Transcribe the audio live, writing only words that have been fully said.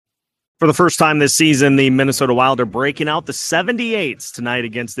For the first time this season, the Minnesota Wild are breaking out the 78s tonight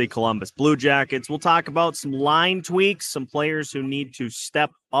against the Columbus Blue Jackets. We'll talk about some line tweaks, some players who need to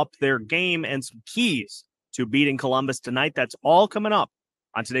step up their game, and some keys to beating Columbus tonight. That's all coming up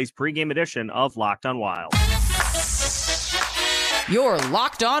on today's pregame edition of Locked on Wild. You're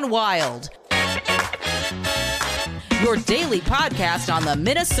Locked on Wild, your daily podcast on the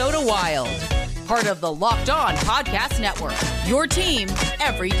Minnesota Wild. Part of the Locked On Podcast Network, your team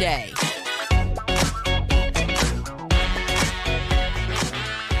every day.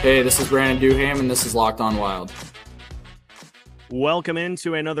 Hey, this is Brandon Duham, and this is Locked on Wild. Welcome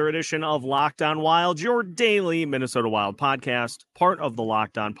into another edition of Locked on Wild, your daily Minnesota Wild podcast, part of the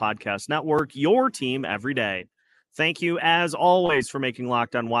Locked On Podcast Network, your team every day. Thank you, as always, for making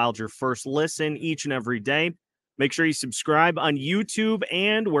Locked on Wild your first listen each and every day. Make sure you subscribe on YouTube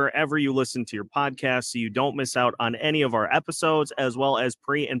and wherever you listen to your podcast so you don't miss out on any of our episodes, as well as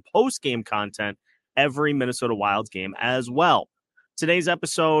pre- and post-game content every Minnesota Wild game as well. Today's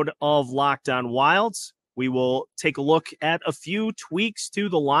episode of Locked on Wilds, we will take a look at a few tweaks to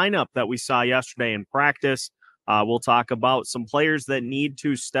the lineup that we saw yesterday in practice. We'll talk about some players that need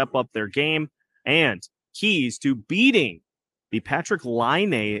to step up their game and keys to beating the Patrick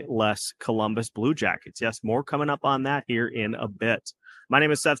Laine-less Columbus Blue Jackets. Yes, more coming up on that here in a bit. My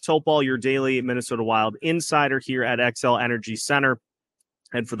name is Seth Topol, your daily Minnesota Wild insider here at XL Energy Center.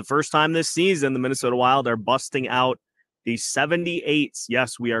 And for the first time this season, the Minnesota Wild are busting out the 78s.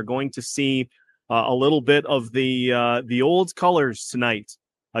 Yes, we are going to see a little bit of the old colors tonight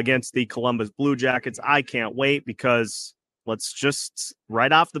against the Columbus Blue Jackets. I can't wait because let's just,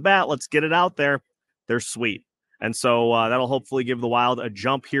 right off the bat, let's get it out there. They're sweet. And so that'll hopefully give the Wild a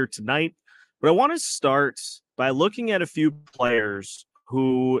jump here tonight. But I want to start by looking at a few players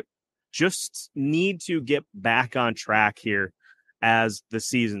who just need to get back on track here as the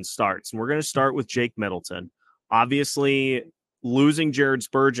season starts. And we're going to start with Jake Middleton. Obviously, losing Jared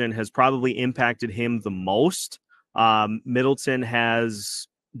Spurgeon has probably impacted him the most. Middleton has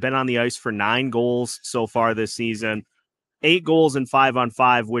been on the ice for 9 goals so far this season. 8 goals in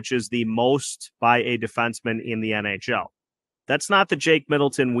 5-on-5, which is the most by a defenseman in the NHL. That's not the Jake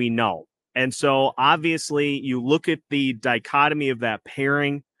Middleton we know. And so obviously you look at the dichotomy of that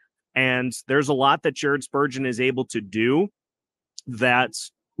pairing, and there's a lot that Jared Spurgeon is able to do that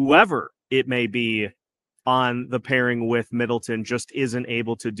whoever it may be on the pairing with Middleton just isn't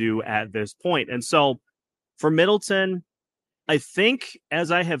able to do at this point. And so for Middleton, I think,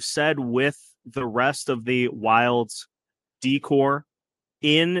 as I have said with the rest of the Wild's decor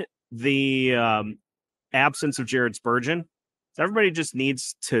in the absence of Jared Spurgeon, everybody just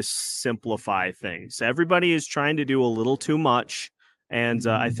needs to simplify things. Everybody is trying to do a little too much, and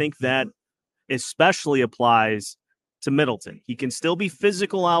I think that especially applies to Middleton. He can still be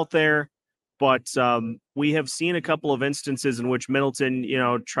physical out there, but we have seen a couple of instances in which Middleton,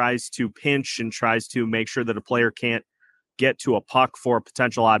 tries to pinch and tries to make sure that a player can't get to a puck for a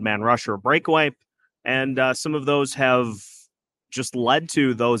potential odd man rush or a breakaway. And some of those have just led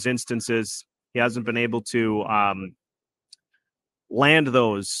to those instances. He hasn't been able to land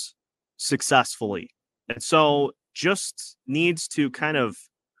those successfully. And so just needs to kind of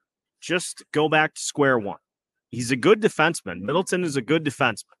just go back to square one. He's a good defenseman. Middleton is a good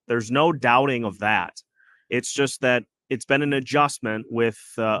defenseman. There's no doubting of that. It's just that it's been an adjustment with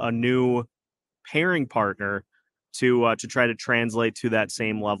a new pairing partner to try to translate to that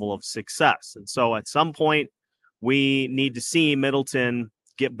same level of success. And so at some point, we need to see Middleton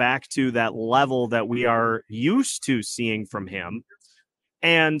get back to that level that we are used to seeing from him.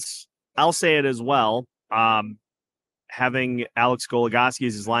 And I'll say it as well, having Alex Goligoski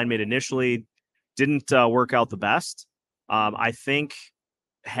as his line mate initially didn't work out the best. I think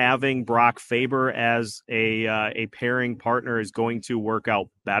having Brock Faber as a pairing partner is going to work out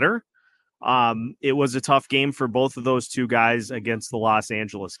better. It was a tough game for both of those two guys against the Los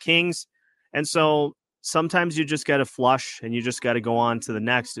Angeles Kings. And so sometimes you just got to flush and you just got to go on to the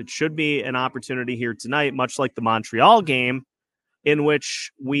next. It should be an opportunity here tonight, much like the Montreal game, in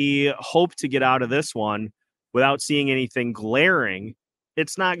which we hope to get out of this one without seeing anything glaring.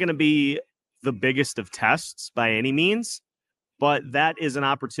 It's not going to be the biggest of tests by any means, but that is an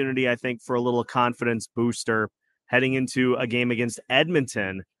opportunity, I think, for a little confidence booster heading into a game against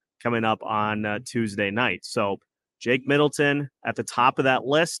Edmonton coming up on Tuesday night. So Jake Middleton at the top of that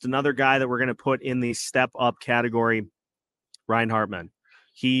list. Another guy that we're going to put in the step-up category, Ryan Hartman.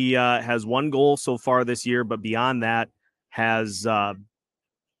 He has 1 goal so far this year, but beyond that has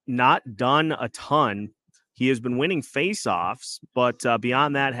not done a ton. He has been winning face-offs, but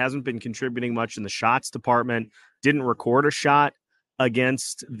beyond that hasn't been contributing much in the shots department. Didn't record a shot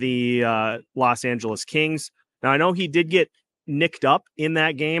against the Los Angeles Kings. Now, I know he did get nicked up in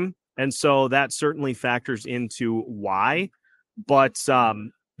that game, and so that certainly factors into why. But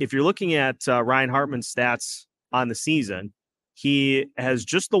if you're looking at Ryan Hartman's stats on the season, he has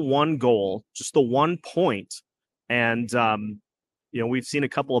just the one goal, just the 1 point. And, we've seen a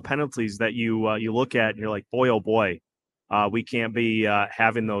couple of penalties that you look at and you're like, boy, oh boy, we can't be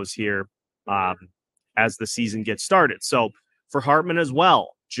having those here as the season gets started. So for Hartman as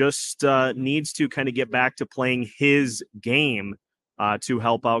well, just needs to kind of get back to playing his game to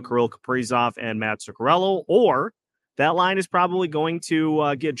help out Kirill Kaprizov and Matt Zuccarello, or that line is probably going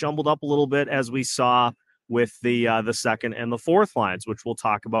to get jumbled up a little bit, as we saw with the second and the fourth lines, which we'll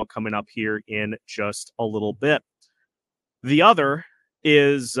talk about coming up here in just a little bit. The other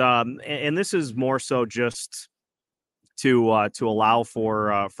is, and this is more so just to allow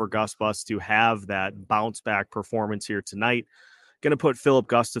for Gus Bus to have that bounce back performance here tonight. Going to put Philip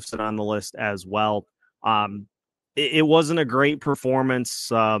Gustafsson on the list as well. It wasn't a great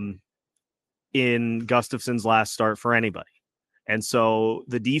performance in Gustafsson's last start for anybody. And so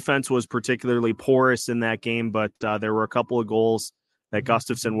the defense was particularly porous in that game, but there were a couple of goals that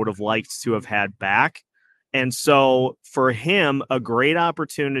Gustafsson would have liked to have had back. And so for him, a great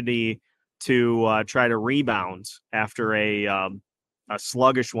opportunity to try to rebound after a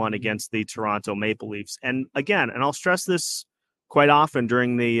sluggish one against the Toronto Maple Leafs. And again, and I'll stress this quite often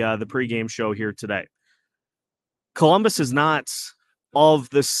during the pregame show here today, Columbus is not of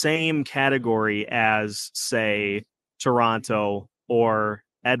the same category as, say, Toronto or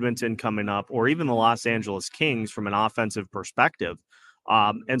Edmonton coming up, or even the Los Angeles Kings from an offensive perspective.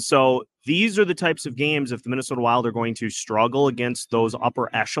 And so these are the types of games, if the Minnesota Wild are going to struggle against those upper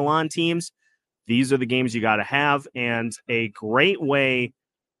echelon teams, these are the games you got to have. And a great way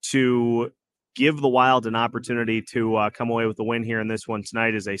to give the Wild an opportunity to come away with the win here in this one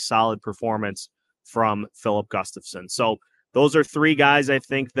tonight is a solid performance from Philip Gustafsson. So those are three guys I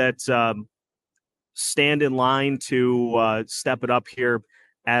think that stand in line to step it up here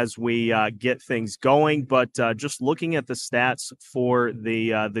as we get things going. But just looking at the stats for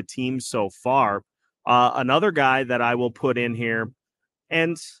the team so far, another guy that I will put in here,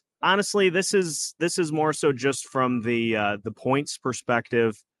 and honestly, this is more so just from the points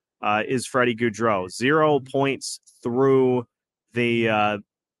perspective, is Freddie Gaudreau. 0 points through the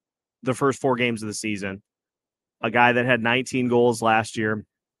first 4 games of the season. A guy that had 19 goals last year.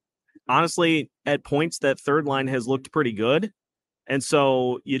 Honestly, at points, that third line has looked pretty good. And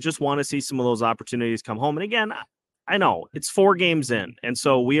so you just want to see some of those opportunities come home. And again, I know it's 4 games in. And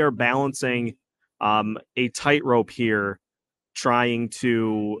so we are balancing a tightrope here, trying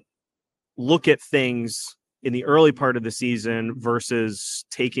to look at things in the early part of the season versus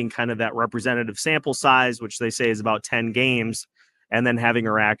taking kind of that representative sample size, which they say is about 10 games, and then having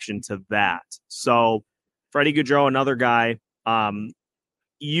a reaction to that. So Freddie Gaudreau, another guy,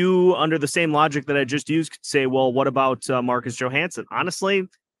 you, under the same logic that I just used, could say, well, what about Marcus Johansson? Honestly,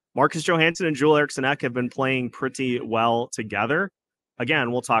 Marcus Johansson and Joel Eriksson Ek have been playing pretty well together.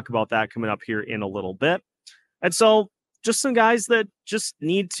 Again, we'll talk about that coming up here in a little bit. And so just some guys that just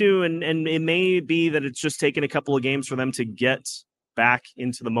need to, and it may be that it's just taken a couple of games for them to get back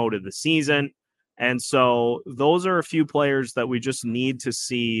into the mode of the season. And so those are a few players that we just need to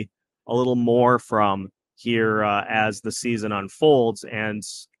see a little more from here as the season unfolds. And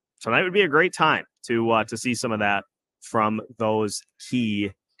tonight would be a great time to see some of that from those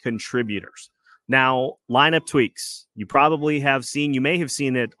key contributors. Now, lineup tweaks. You probably have seen, you may have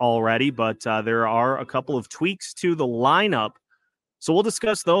seen it already, but there are a couple of tweaks to the lineup. So we'll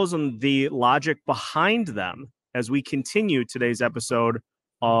discuss those and the logic behind them as we continue today's episode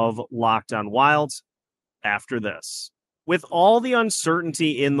of Locked on Wilds after this. With all the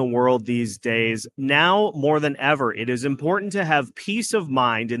uncertainty in the world these days, now more than ever, it is important to have peace of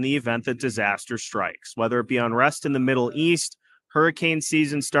mind in the event that disaster strikes, whether it be unrest in the Middle East, hurricane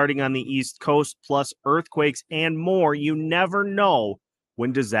season starting on the East Coast, plus earthquakes and more. You never know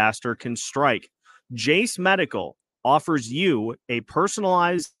when disaster can strike. Jace Medical offers you a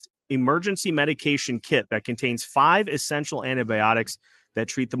personalized emergency medication kit that contains 5 essential antibiotics that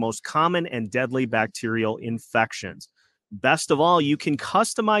treat the most common and deadly bacterial infections. Best of all, you can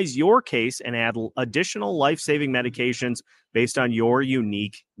customize your case and add additional life-saving medications based on your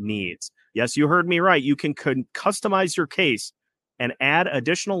unique needs. Yes, you heard me right. You can customize your case and add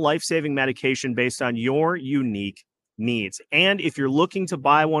additional life-saving medication based on your unique needs. And if you're looking to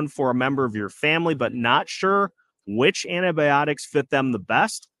buy one for a member of your family but not sure which antibiotics fit them the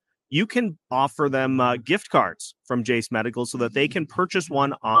best, you can offer them gift cards from Jace Medical so that they can purchase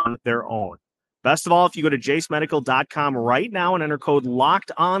one on their own. Best of all, if you go to jacemedical.com right now and enter code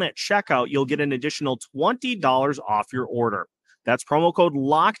locked on at checkout, you'll get an additional $20 off your order. That's promo code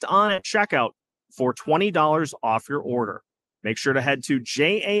locked on at checkout for $20 off your order. Make sure to head to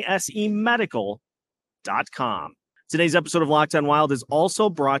jasemedical.com. Today's episode of Locked on Wild is also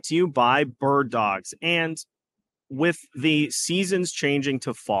brought to you by Bird Dogs. And with the seasons changing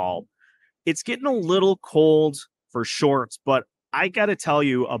to fall, it's getting a little cold for shorts, but I got to tell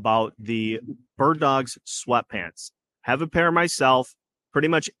you about the Bird Dogs sweatpants. Have a pair myself. Pretty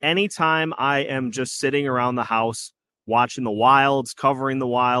much anytime I am just sitting around the house watching the Wilds, covering the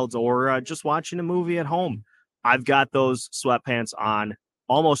Wilds, or just watching a movie at home, I've got those sweatpants on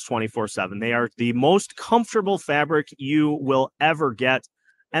almost 24/7. They are the most comfortable fabric you will ever get.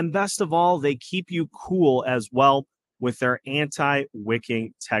 And best of all, they keep you cool as well with their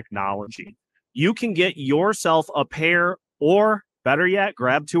anti-wicking technology. You can get yourself a pair, or better yet,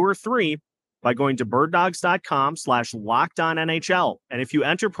 grab 2 or 3 by going to birddogs.com/LockedOnNHL. And if you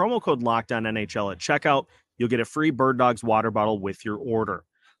enter promo code LockedOnNHL at checkout, you'll get a free Bird Dogs water bottle with your order.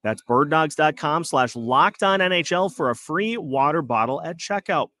 That's birddogs.com/LockedOnNHL for a free water bottle at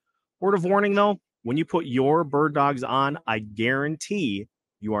checkout. Word of warning, though, when you put your Bird Dogs on, I guarantee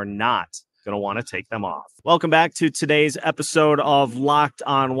you are not going to want to take them off. Welcome back to today's episode of Locked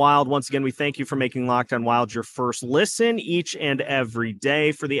on Wild. Once again, we thank you for making Locked on Wild your first listen each and every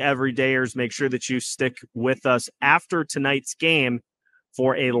day. For the everydayers, make sure that you stick with us after tonight's game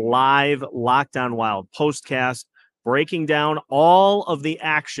for a live Locked on Wild postcast, breaking down all of the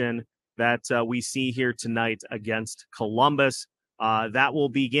action that we see here tonight against Columbus. That will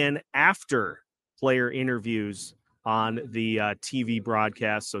begin after player interviews on the TV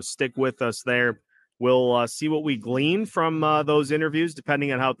broadcast. So stick with us there. We'll see what we glean from those interviews,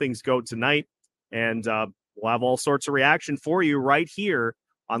 depending on how things go tonight. And we'll have all sorts of reaction for you right here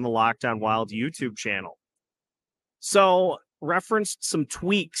on the Locked on Wild YouTube channel. So referenced some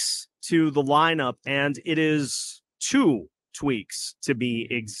tweaks to the lineup, and it is 2 tweaks to be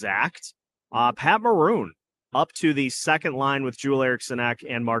exact. Pat Maroon up to the second line with Joel Eriksson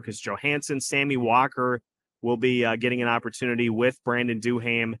and Marcus Johansson. Sammy Walker will be getting an opportunity with Brandon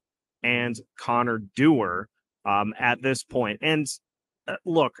Duhaime and Connor Dewar at this point. And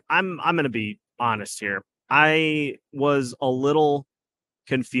look, I'm going to be honest here. I was a little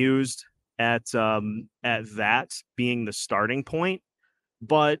confused at that being the starting point,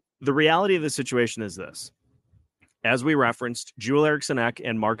 but the reality of the situation is this. As we referenced, Joel Eriksson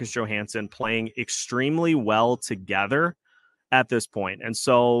and Marcus Johansson playing extremely well together at this point. And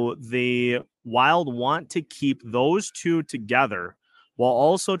so the Wild want to keep those 2 together while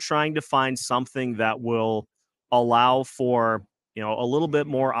also trying to find something that will allow for, a little bit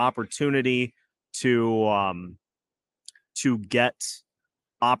more opportunity to get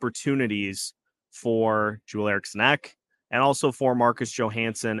opportunities for Joel Eriksson and also for Marcus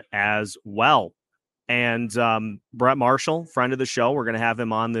Johansson as well. And Brett Marshall, friend of the show, we're going to have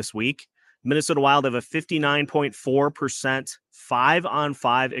him on this week. Minnesota Wild have a 59.4%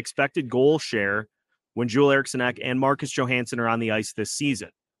 5-on-5 expected goal share when Joel Eriksson and Marcus Johansson are on the ice this season.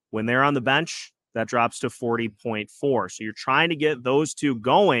 When they're on the bench, that drops to 40.4. So you're trying to get those 2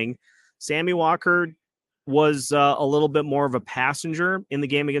 going. Sammy Walker was a little bit more of a passenger in the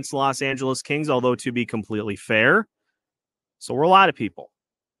game against the Los Angeles Kings, although to be completely fair, so were a lot of people.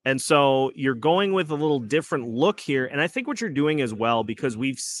 And so you're going with a little different look here. And I think what you're doing as well, because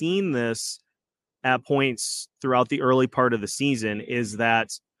we've seen this at points throughout the early part of the season, is that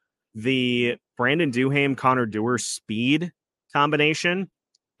the Brandon Duhaime, Connor Dewar speed combination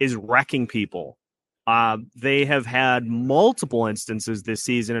is wrecking people. They have had multiple instances this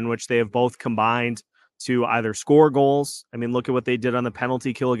season in which they have both combined to either score goals. I mean, look at what they did on the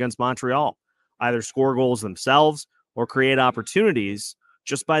penalty kill against Montreal. Either score goals themselves or create opportunities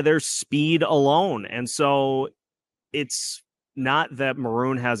just by their speed alone. And so it's not that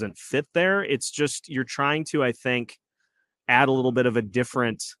Maroon hasn't fit there. It's just you're trying to, I think, add a little bit of a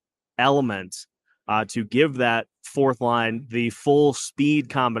different element to give that fourth line the full speed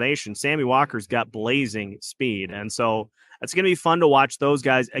combination. Sammy Walker's got blazing speed. And so it's going to be fun to watch those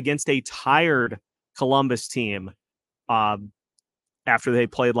guys against a tired Columbus team after they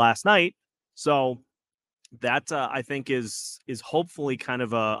played last night. So that I think is hopefully kind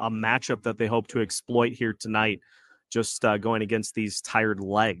of a matchup that they hope to exploit here tonight, just going against these tired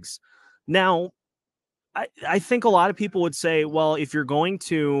legs. Now, I think a lot of people would say, well, if you're going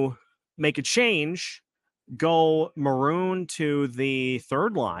to make a change, go Maroon to the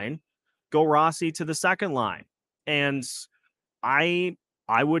third line, go Rossi to the second line. And I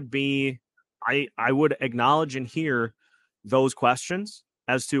would acknowledge and hear those questions.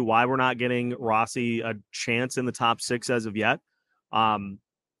 as to why we're not getting Rossi a chance in the top 6 as of yet.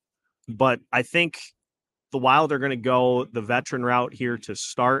 But I think the Wild are going to go the veteran route here to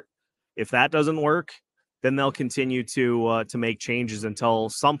start. If that doesn't work, then they'll continue to make changes until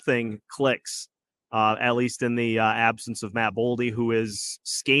something clicks, at least in the absence of Matt Boldy, who is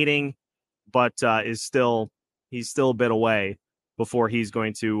skating, but he's still a bit away before he's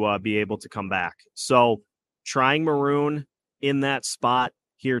going to be able to come back. So trying Maroon in that spot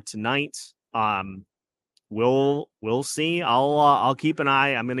here tonight. We'll see. I'll keep an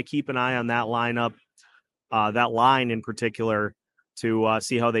eye. I'm going to keep an eye on that lineup, that line in particular, to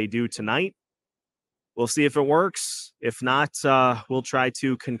see how they do tonight. We'll see if it works. If not, we'll try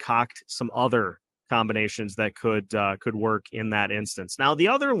to concoct some other combinations that could work in that instance. Now, the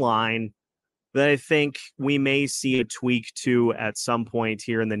other line that I think we may see a tweak to at some point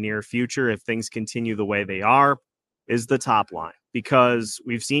here in the near future, if things continue the way they are, is the top line. Because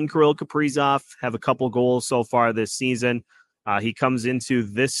we've seen Kirill Kaprizov have a couple goals so far this season. He comes into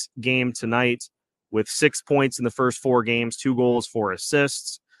this game tonight with 6 points in the first 4 games, 2 goals, 4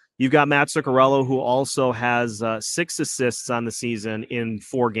 assists. You've got Matt Zuccarello, who also has 6 assists on the season in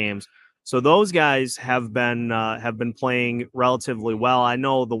 4 games. So those guys have been playing relatively well. I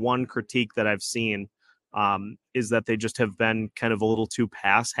know the one critique that I've seen is that they just have been kind of a little too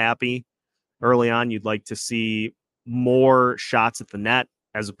pass happy early on. You'd like to see more shots at the net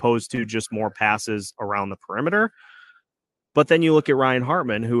as opposed to just more passes around the perimeter. But then you look at Ryan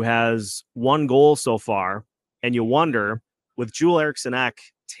Hartman, who has 1 goal so far, and you wonder, with Joel Eriksson Ek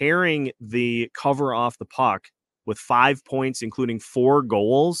tearing the cover off the puck with 5 points, including 4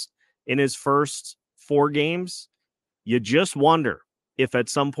 goals in his first 4 games, you just wonder if at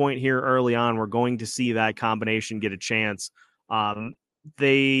some point here early on we're going to see that combination get a chance.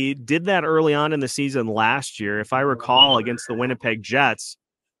 They did that early on in the season last year, if I recall, against the Winnipeg Jets,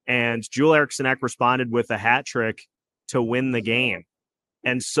 and Joel Eriksson Ek responded with a hat trick to win the game.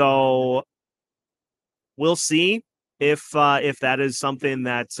 And so we'll see if that is something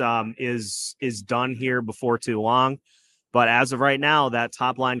that is done here before too long. But as of right now, that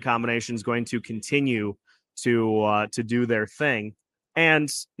top line combination is going to continue to do their thing. And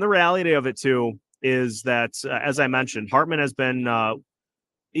the reality of it too is that, as I mentioned, Hartman has been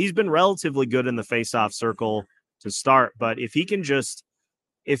he's been relatively good in the faceoff circle to start. But if he can just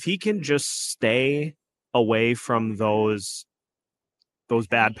stay away from those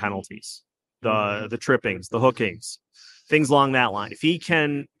bad penalties, the trippings, the hookings, things along that line. If he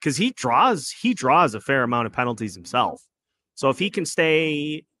can, because he draws a fair amount of penalties himself. So if he can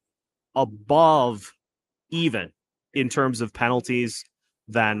stay above even in terms of penalties,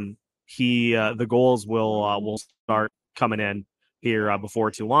 then the goals will start coming in here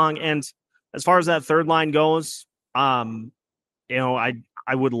before too long. And as far as that third line goes, I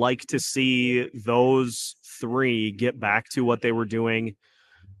would like to see those 3 get back to what they were doing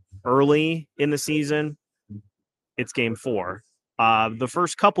early in the season. It's game 4. The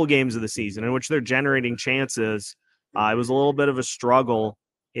first couple games of the season in which they're generating chances, it was a little bit of a struggle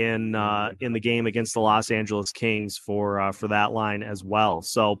in the game against the Los Angeles Kings for that line as well.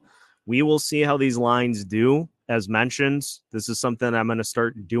 So we will see how these lines do. As mentioned, this is something I'm going to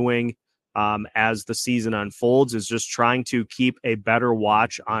start doing as the season unfolds, is just trying to keep a better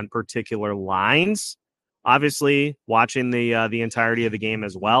watch on particular lines. Obviously, watching the entirety of the game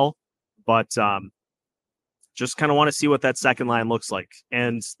as well, but just kind of want to see what that second line looks like,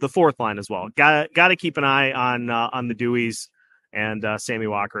 and the fourth line as well. Got to keep an eye on the Deweys and Sammy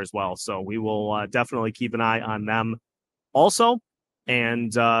Walker as well. So we will definitely keep an eye on them also,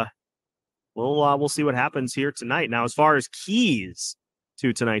 and we'll see what happens here tonight. Now, as far as keys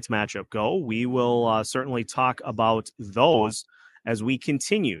to tonight's matchup go, we will certainly talk about those as we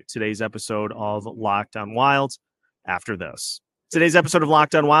continue today's episode of Locked on Wild after this. Today's episode of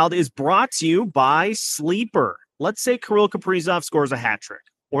Locked on Wild is brought to you by Sleeper. Let's say Kirill Kaprizov scores a hat trick,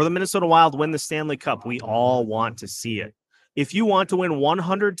 or the Minnesota Wild win the Stanley Cup. We all want to see it. If you want to win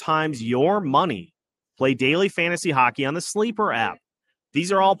 100 times your money, play daily fantasy hockey on the Sleeper app.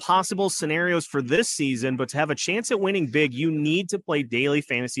 These are all possible scenarios for this season, but to have a chance at winning big, you need to play daily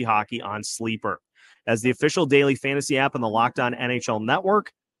fantasy hockey on Sleeper. As the official daily fantasy app on the Locked On NHL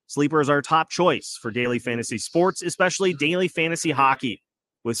Network, Sleeper is our top choice for daily fantasy sports, especially daily fantasy hockey.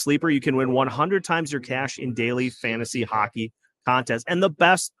 With Sleeper, you can win 100 times your cash in daily fantasy hockey contests. And the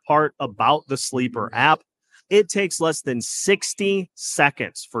best part about the Sleeper app, it takes less than 60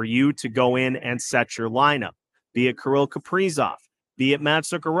 seconds for you to go in and set your lineup, be it Kirill Kaprizov, be it Matt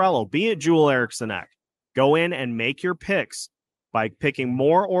Zuccarello, be it Joel Eriksson Ek. Go in and make your picks by picking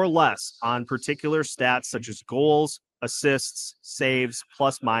more or less on particular stats such as goals, assists, saves,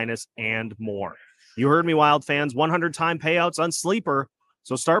 plus minus, and more. You heard me, Wild fans. 100-time payouts on Sleeper.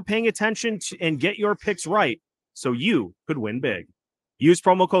 So start paying attention and get your picks right so you could win big. Use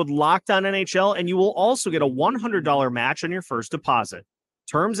promo code LOCKEDONNHL, and you will also get a $100 match on your first deposit.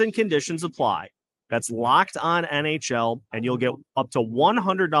 Terms and conditions apply. That's Locked On NHL, and you'll get up to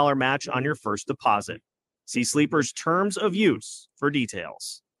 $100 match on your first deposit. See Sleeper's terms of use for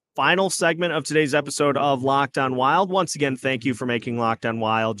details. Final segment of today's episode of Locked On Wild. Once again, thank you for making Locked On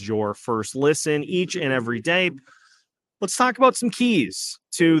Wild your first listen each and every day. Let's talk about some keys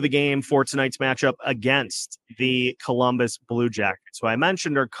to the game for tonight's matchup against the Columbus Blue Jackets, who I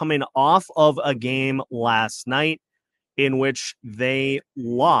mentioned are coming off of a game last night in which they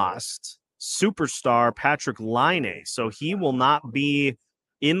lost superstar Patrick Laine. So he will not be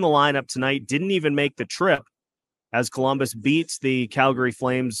in the lineup tonight, didn't even make the trip as Columbus beats the Calgary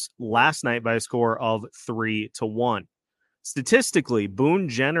Flames last night by a score of 3-1. Statistically, Boone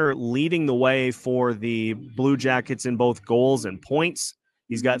Jenner leading the way for the Blue Jackets in both goals and points.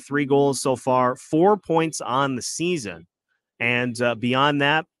 He's got 3 goals so far, 4 points on the season. And beyond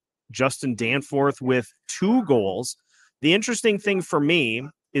that, Justin Danforth with 2 goals. The interesting thing for me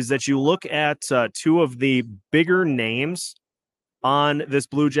is that you look at 2 of the bigger names on this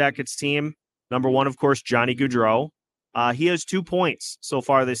Blue Jackets team. Number 1, of course, Johnny Gaudreau. He has 2 points so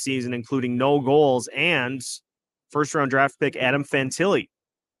far this season, including no goals, and first-round draft pick Adam Fantilli,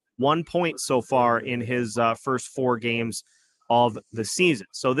 1 point so far in his first 4 games of the season.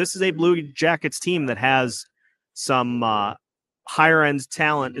 So this is a Blue Jackets team that has some higher-end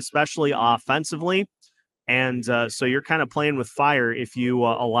talent, especially offensively. And so you're kind of playing with fire if you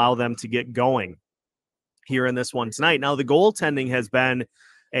allow them to get going here in this one tonight. Now, the goaltending has been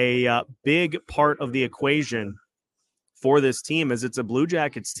a big part of the equation for this team, as it's a Blue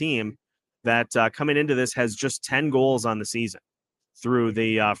Jackets team that coming into this has just 10 goals on the season through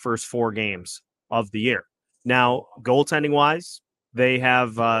the first 4 games of the year. Now, goaltending-wise, they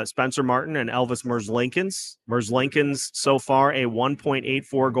have Spencer Martin and Elvis Merzlikins. Merzlikins so far a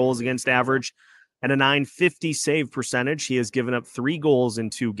 1.84 goals against average and a .950 save percentage. He has given up 3 goals in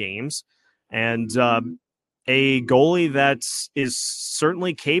 2 games. And a goalie that is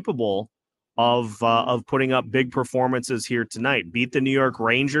certainly capable of putting up big performances here tonight. Beat the New York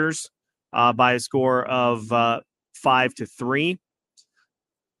Rangers by a score of 5-3.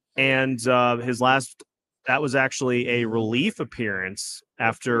 And his last, that was actually a relief appearance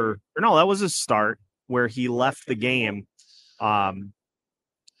that was a start where he left the game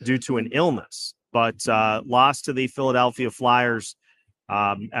due to an illness, but lost to the Philadelphia Flyers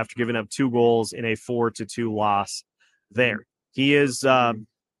after giving up 2 goals in a 4-2 loss there. He is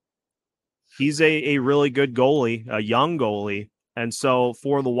he's a really good goalie, a young goalie. And so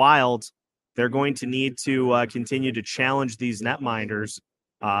for the Wild, they're going to need to continue to challenge these netminders.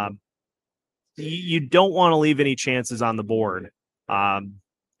 You don't want to leave any chances on the board,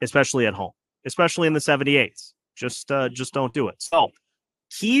 especially at home, especially in the 78s. Just don't do it. So,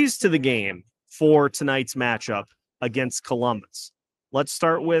 keys to the game for tonight's matchup against Columbus. Let's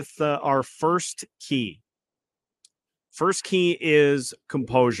start with our first key. First key is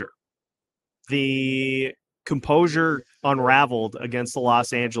composure. The composure unraveled against the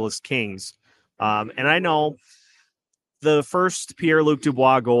Los Angeles Kings. And I know the first Pierre-Luc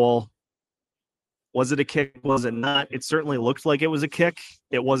Dubois goal, was it a kick? Was it not? It certainly looked like it was a kick.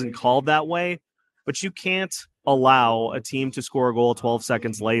 It wasn't called that way. But you can't allow a team to score a goal 12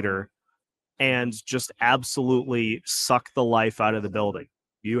 seconds later and just absolutely suck the life out of the building.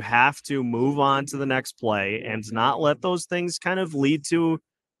 You have to move on to the next play and not let those things kind of lead to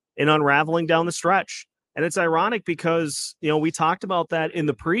an unraveling down the stretch. And it's ironic because, we talked about that in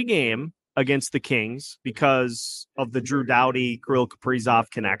the pregame against the Kings because of the Drew Doughty, Kirill Kaprizov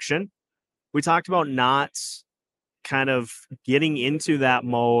connection. We talked about not kind of getting into that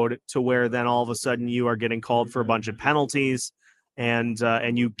mode to where then all of a sudden you are getting called for a bunch of penalties and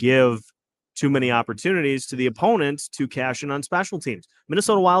you give too many opportunities to the opponent to cash in on special teams.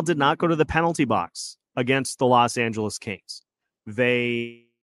 Minnesota Wild did not go to the penalty box against the Los Angeles Kings. Even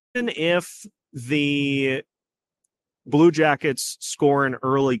if the Blue Jackets score an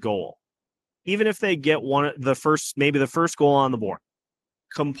early goal, even if they get the first goal on the board,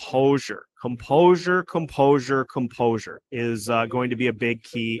 composure is going to be a big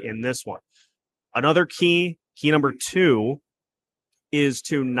key in this one. Another key number 2, is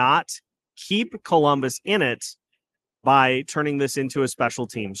to not keep Columbus in it by turning this into a special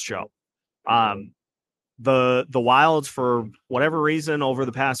teams show. The Wild, for whatever reason, over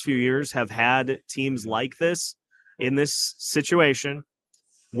the past few years, have had teams like this in this situation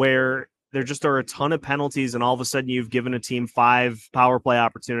where there just are a ton of penalties, and all of a sudden you've given a team 5 power play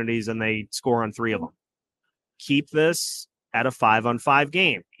opportunities and they score on 3 of them. Keep this at a 5-on-5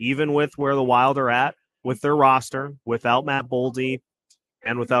 game, even with where the Wild are at with their roster, without Matt Boldy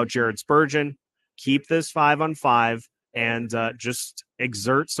and without Jared Spurgeon. Keep this 5-on-5 and just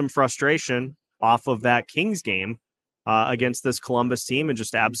exert some frustration off of that Kings game against this Columbus team and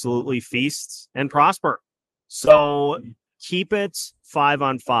just absolutely feast and prosper. So keep it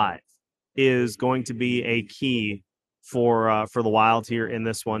 5-on-5 is going to be a key for the Wild here in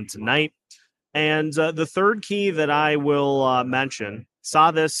this one tonight. And the third key that I will mention,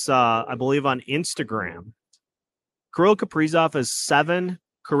 saw this, I believe, on Instagram. Kirill Kaprizov has 7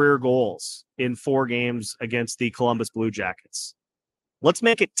 career goals in 4 games against the Columbus Blue Jackets. Let's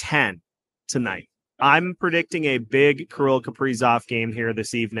make it 10 tonight. I'm predicting a big Kirill Kaprizov game here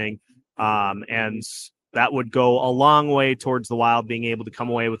this evening, and that would go a long way towards the Wild being able to come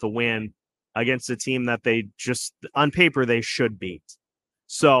away with a win against a team that they just, on paper, they should beat.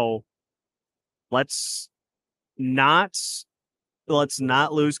 So let's not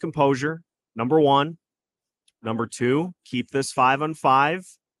lose composure, number 1. Number 2, keep this 5-on-5.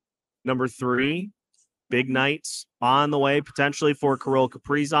 Number 3, big nights on the way potentially for Kirill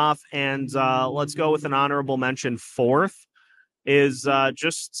Kaprizov. And let's go with an honorable mention. 4th is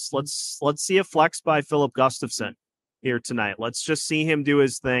just let's see a flex by Philip Gustafsson here tonight. Let's just see him do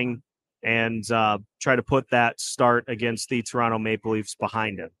his thing and try to put that start against the Toronto Maple Leafs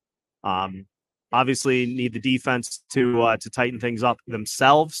behind him. Obviously need the defense to tighten things up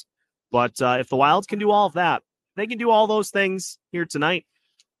themselves. But if the Wilds can do all of that, they can do all those things here tonight.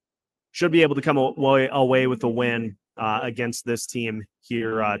 Should be able to come away with a win against this team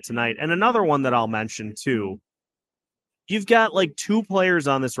here tonight. And another one that I'll mention too, you've got like 2 players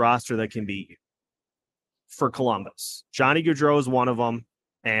on this roster that can beat you for Columbus. Johnny Gaudreau is one of them.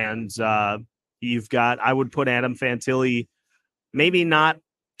 And you've got, I would put Adam Fantilli, maybe not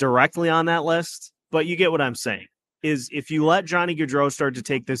directly on that list, but you get what I'm saying. Is if you let Johnny Gaudreau start to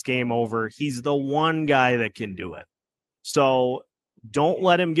take this game over, he's the one guy that can do it. So don't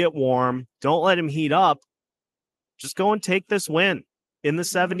let him get warm. Don't let him heat up. Just go and take this win in the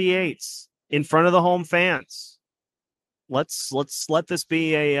 78s in front of the home fans. Let's let this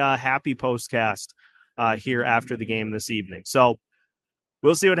be a happy postcast here after the game this evening. So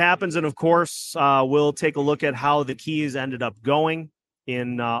we'll see what happens. And of course, we'll take a look at how the Keys ended up going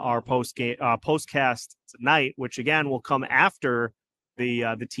in our postcast tonight, which again will come after the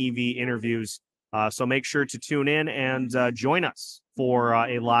TV interviews. So make sure to tune in and join us for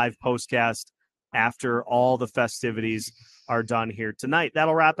a live postcast after all the festivities are done here tonight.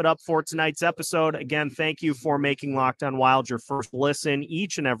 That'll wrap it up for tonight's episode. Again, thank you for making Locked On Wild your first listen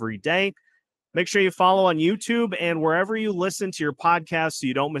each and every day. Make sure you follow on YouTube and wherever you listen to your podcast so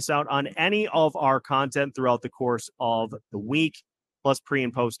you don't miss out on any of our content throughout the course of the week, plus pre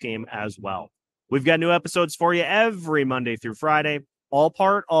and post game as well. We've got new episodes for you every Monday through Friday, all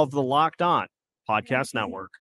part of the Locked On Podcast Network.